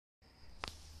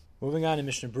Moving on to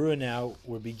Mishnah Berura now,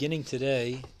 we're beginning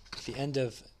today at the end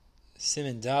of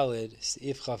Siman Dalid,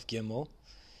 Seif Chaf Gimel.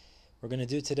 We're going to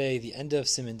do today the end of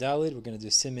Siman Dalid, we're going to do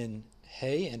Siman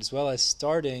Hey, and as well as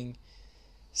starting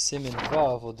Siman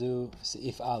Vav, we'll do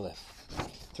Seif Aleph.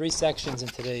 3 sections in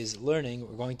today's learning.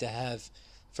 We're going to have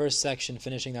first section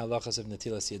finishing the halachas of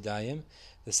Netilas Yadayim.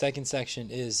 The second section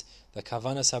is the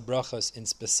Kavanas HaBrachos, in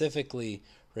specifically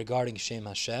regarding Shem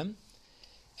Hashem.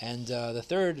 And the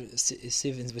third,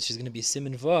 which is going to be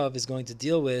Siman Vav, is going to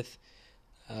deal with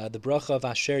the bracha of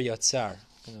Asher Yatzar.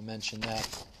 I'm going to mention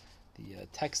that, the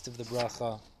text of the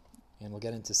bracha, and we'll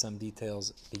get into some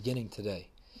details beginning today.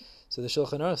 So the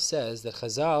Shulchan Aruch says that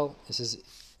Chazal, this is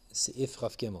Seif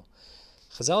Chaf Gimel,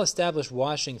 Chazal established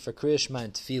washing for Kriya Shema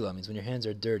and Tefillah, means when your hands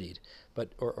are dirtied,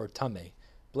 or tameh.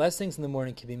 Blessings in the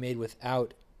morning can be made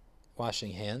without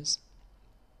washing hands.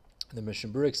 And the Mishnah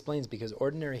Berura explains because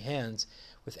ordinary hands,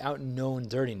 without known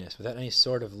dirtiness, without any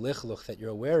sort of lichluch that you're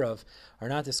aware of, are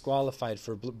not disqualified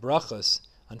for brachos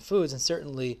on foods, and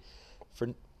certainly for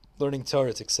learning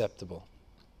Torah it's acceptable.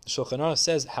 The Shulchan Aruch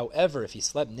says, however, if he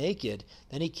slept naked,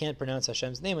 then he can't pronounce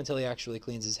Hashem's name until he actually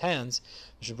cleans his hands.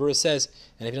 Mishnah Berura says,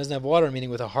 and if he doesn't have water, meaning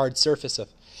with a hard surface of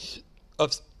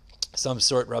some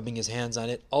sort, rubbing his hands on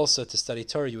it, also to study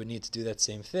Torah you would need to do that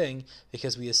same thing,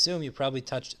 because we assume you probably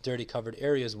touched dirty covered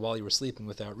areas while you were sleeping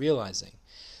without realizing.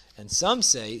 And some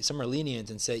are lenient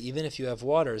and say, even if you have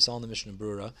water, it's all in the Mishnah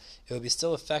Berura, it would be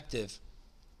still effective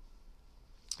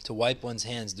to wipe one's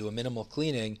hands, do a minimal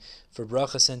cleaning for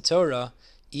brachas and Torah,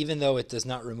 even though it does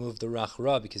not remove the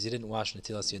rach because you didn't wash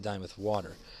Netilas Yadayim with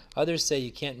water. Others say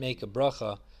you can't make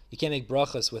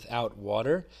brachas without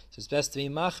water, so it's best to be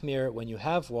machmir when you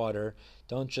have water.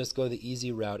 Don't just go the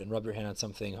easy route and rub your hand on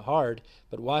something hard,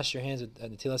 but wash your hands with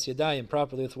Netilas Yadayim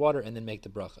properly with water and then make the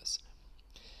brachas.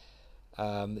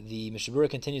 The Mishnah Berura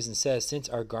continues and says, since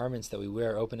our garments that we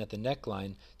wear open at the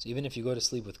neckline, so even if you go to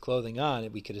sleep with clothing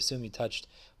on, we could assume you touched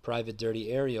private dirty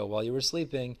area while you were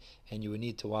sleeping, and you would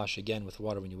need to wash again with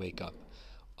water when you wake up.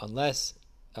 Unless,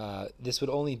 this would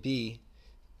only be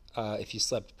if you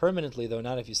slept permanently, though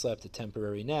not if you slept a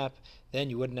temporary nap,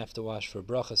 then you wouldn't have to wash for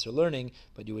brachas or learning,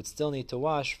 but you would still need to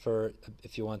wash for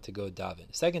if you want to go daven.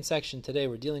 The second section today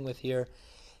we're dealing with here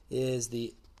is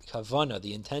the kavana,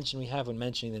 the intention we have when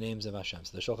mentioning the names of Hashem.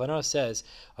 So the Shulchan Aruch says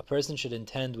a person should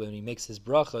intend when he makes his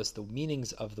brachos the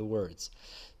meanings of the words.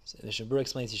 So the Mishnah Berura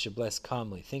explains he should bless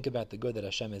calmly. Think about the good that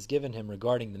Hashem has given him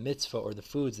regarding the mitzvah or the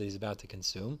foods that he's about to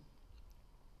consume.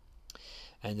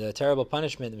 And the terrible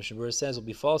punishment, the Mishnah Berura says, will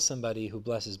befall somebody who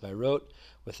blesses by rote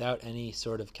without any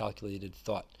sort of calculated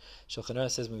thought. Shulchan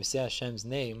Aruch says when we say Hashem's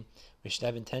name, we should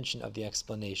have intention of the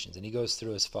explanations. And he goes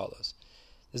through as follows.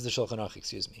 This is the Shulchan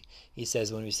Aruch, He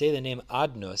says when we say the name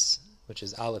Adnos, which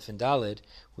is Aleph and Dalid,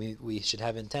 we should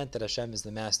have intent that Hashem is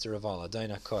the master of all,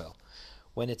 Adonai HaKol.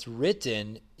 When it's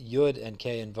written Yud and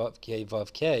K and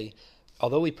Vav K,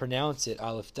 although we pronounce it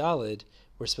Aleph Dalid,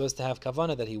 we're supposed to have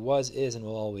kavanah that he was, is, and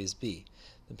will always be.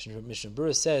 The Mishnah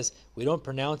Berura says we don't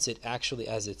pronounce it actually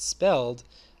as it's spelled,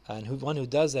 and one who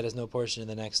does that has no portion in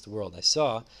the next world. I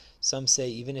saw some say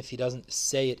even if he doesn't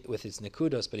say it with its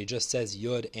nekudos, but he just says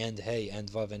Yud and Hey and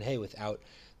Vav and Hey without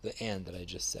the and that I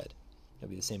just said. It'll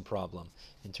be the same problem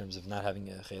in terms of not having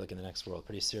a chelik in the next world.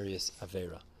 Pretty serious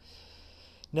avera.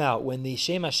 Now, when the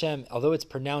Shem Hashem, although it's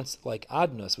pronounced like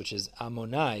Adnos, which is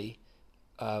Amonai,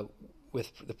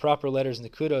 with the proper letters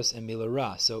nekudos and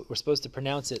milara, so we're supposed to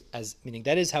pronounce it as, meaning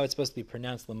that is how it's supposed to be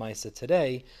pronounced l'maisa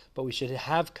today, but we should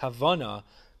have kavana,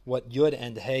 what Yud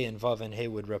and Hey and Vav and Hey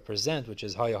would represent, which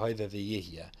is Haya Hayve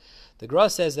V'Yihya. The Gra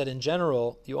says that in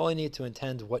general, you only need to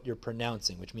intend what you're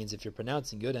pronouncing, which means if you're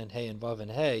pronouncing Yud and Hey and Vav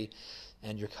and Hey,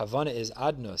 and your kavana is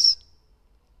Adnos,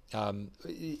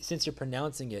 since you're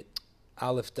pronouncing it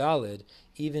Aleph Dalid,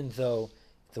 even though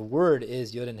the word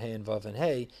is Yud and Hey and Vav and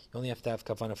Hey, you only have to have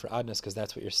kavana for Adnos because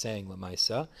that's what you're saying,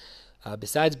 L'maisa.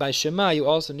 Besides by Shema, you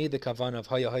also need the kavana of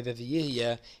Haya Hayve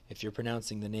V'Yihya if you're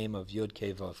pronouncing the name of Yud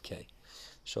K Vav K.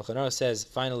 Shulchan Aruch says,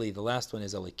 finally, the last one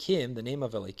is Elikim, the name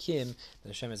of Elikim, that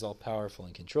Hashem is all-powerful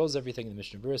and controls everything. The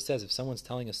Mishnah Berura says, if someone's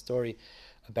telling a story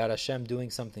about Hashem doing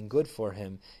something good for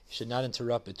him, he should not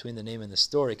interrupt between the name and the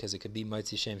story, because it could be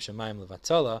Maitzi Shem Shemayim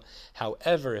Levatala.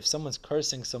 However, if someone's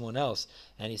cursing someone else,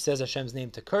 and he says Hashem's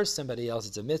name to curse somebody else,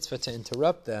 it's a mitzvah to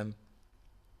interrupt them,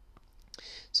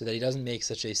 so that he doesn't make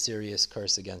such a serious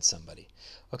curse against somebody.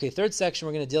 Okay, third section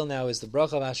we're going to deal now is the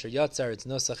bracha of Asher Yatzar, its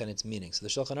nosach and its meaning. So the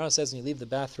Shulchan Aruch says when you leave the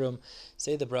bathroom,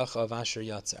 say the bracha of Asher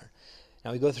Yatzar.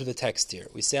 Now we go through the text here.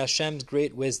 We say Hashem's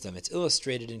great wisdom. It's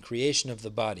illustrated in creation of the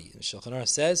body. The Shulchan Aruch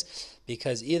says,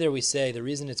 because either we say the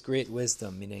reason it's great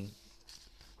wisdom, meaning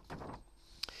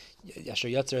Asher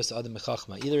Yatzar es adam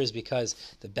mechachma. Either is because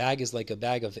the body is like a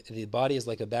bag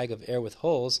of air with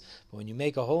holes, but when you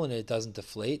make a hole in it, it doesn't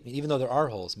deflate, even though there are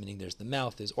holes, meaning there's the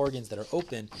mouth, there's organs that are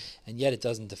open, and yet it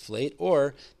doesn't deflate,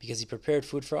 or because he prepared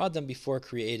food for Adam before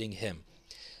creating him.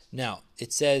 Now,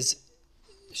 it says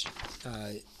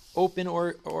open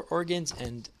organs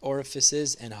and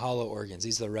orifices and hollow organs.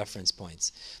 These are the reference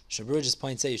points. Berura just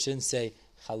points out you shouldn't say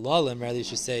chalalim, rather you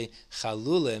should say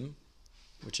chalulim,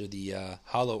 which are the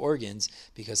hollow organs,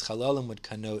 because chalalim would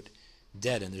connote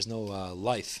dead, and there's no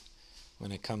life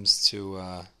when it comes to,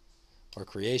 or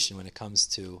creation when it comes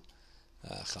to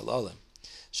chalalim.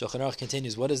 Shulchan Aruch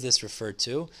continues, what does this refer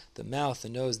to? The mouth, the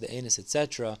nose, the anus,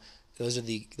 etc., those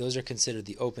are considered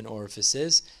the open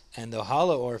orifices, and the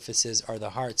hollow orifices are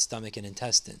the heart, stomach, and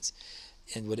intestines.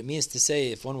 And what it means to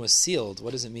say, if one was sealed,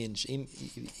 what does it mean?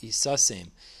 Yisasim.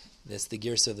 That's the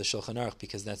girsa of the Shulchan Aruch,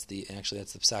 because that's the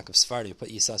psak of Sfardi. You put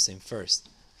Yisasim first.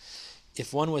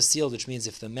 If one was sealed, which means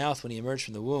if the mouth, when he emerged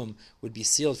from the womb, would be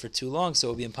sealed for too long, so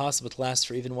it would be impossible to last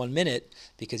for even 1 minute,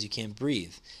 because you can't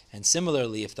breathe. And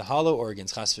similarly, if the hollow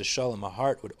organs, chas v'shalom, a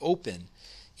heart, would open,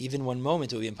 even 1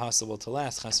 moment, it would be impossible to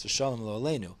last. Chas v'shalom lo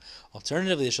aleinu.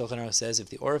 Alternatively, the Shulchan Aruch says if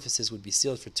the orifices would be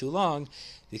sealed for too long,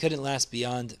 they couldn't last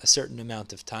beyond a certain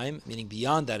amount of time, meaning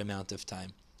beyond that amount of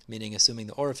time, meaning assuming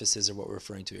the orifices are what we're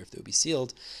referring to here. If they would be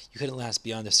sealed, you couldn't last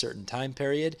beyond a certain time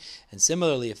period. And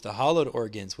similarly, if the hollowed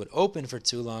organs would open for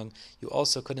too long, you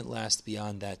also couldn't last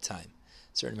beyond that time,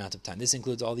 a certain amount of time. This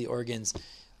includes all the organs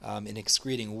in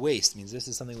excreting waste. It means this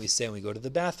is something we say when we go to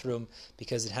the bathroom,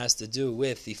 because it has to do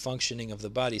with the functioning of the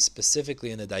body,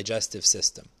 specifically in the digestive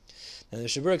system. Now the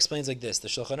Berura explains like this: the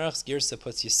Shulchan Aruch's girsa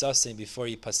puts yisasim before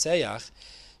yipaseach,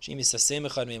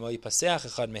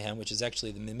 which is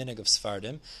actually the minhag of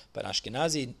Sfardim, but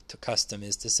Ashkenazi custom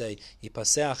is to say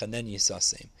yipaseach and then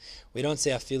yisasim. We don't say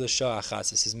afilu shah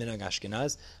achas. This is minhag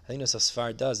Ashkenaz. I think that's what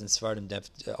Sfard does, and Sfardim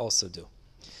also do.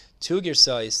 Two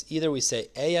girsais, either we say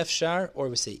AF shar or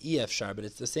we say EF shar, but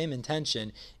it's the same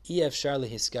intention. EF shar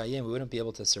lehiskayim, we wouldn't be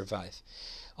able to survive.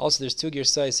 Also, there's two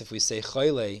girsais if we say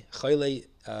choyle,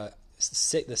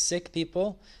 the sick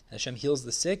people, Hashem heals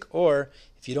the sick, or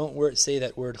if you don't say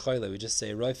that word choyle, we just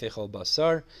say roifei chol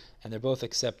basar, and they're both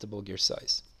acceptable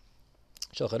girsais.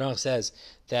 Shulchan Aruch says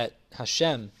that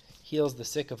Hashem heals the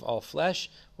sick of all flesh.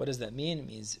 What does that mean? It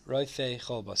means roifei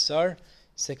chol basar,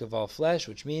 sick of all flesh,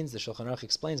 which means, the Shulchan Aruch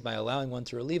explains, by allowing one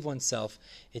to relieve oneself,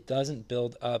 it doesn't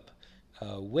build up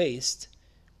waste,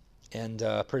 and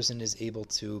a person is able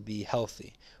to be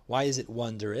healthy. Why is it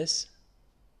wondrous?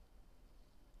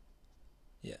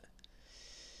 Yeah.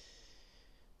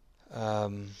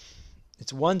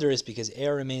 It's wondrous because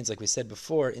air remains, like we said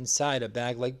before, inside a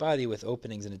bag-like body with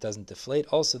openings, and it doesn't deflate.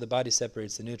 Also, the body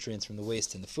separates the nutrients from the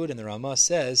waste in the food, and the Ramah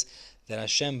says that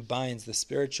Hashem binds the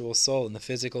spiritual soul and the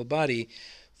physical body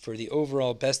for the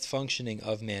overall best functioning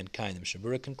of mankind. The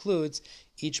Berura concludes,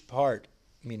 each part,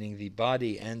 meaning the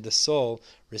body and the soul,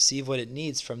 receive what it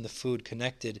needs from the food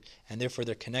connected, and therefore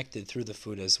they're connected through the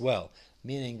food as well.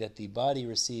 Meaning that the body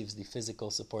receives the physical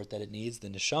support that it needs, the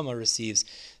neshama receives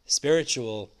the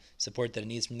spiritual support that it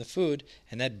needs from the food,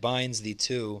 and that binds the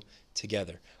two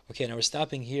together. Okay, now we're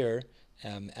stopping here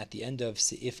at the end of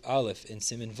Seif Aleph in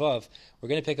Siman Vav. We're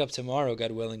going to pick up tomorrow,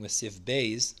 God willing, with Seif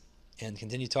Beis, and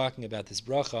continue talking about this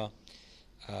bracha,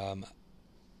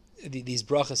 these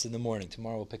brachas in the morning.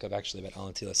 Tomorrow we'll pick up actually about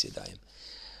Al Netilas Yadayim.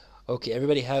 Okay,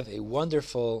 everybody have a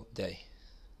wonderful day.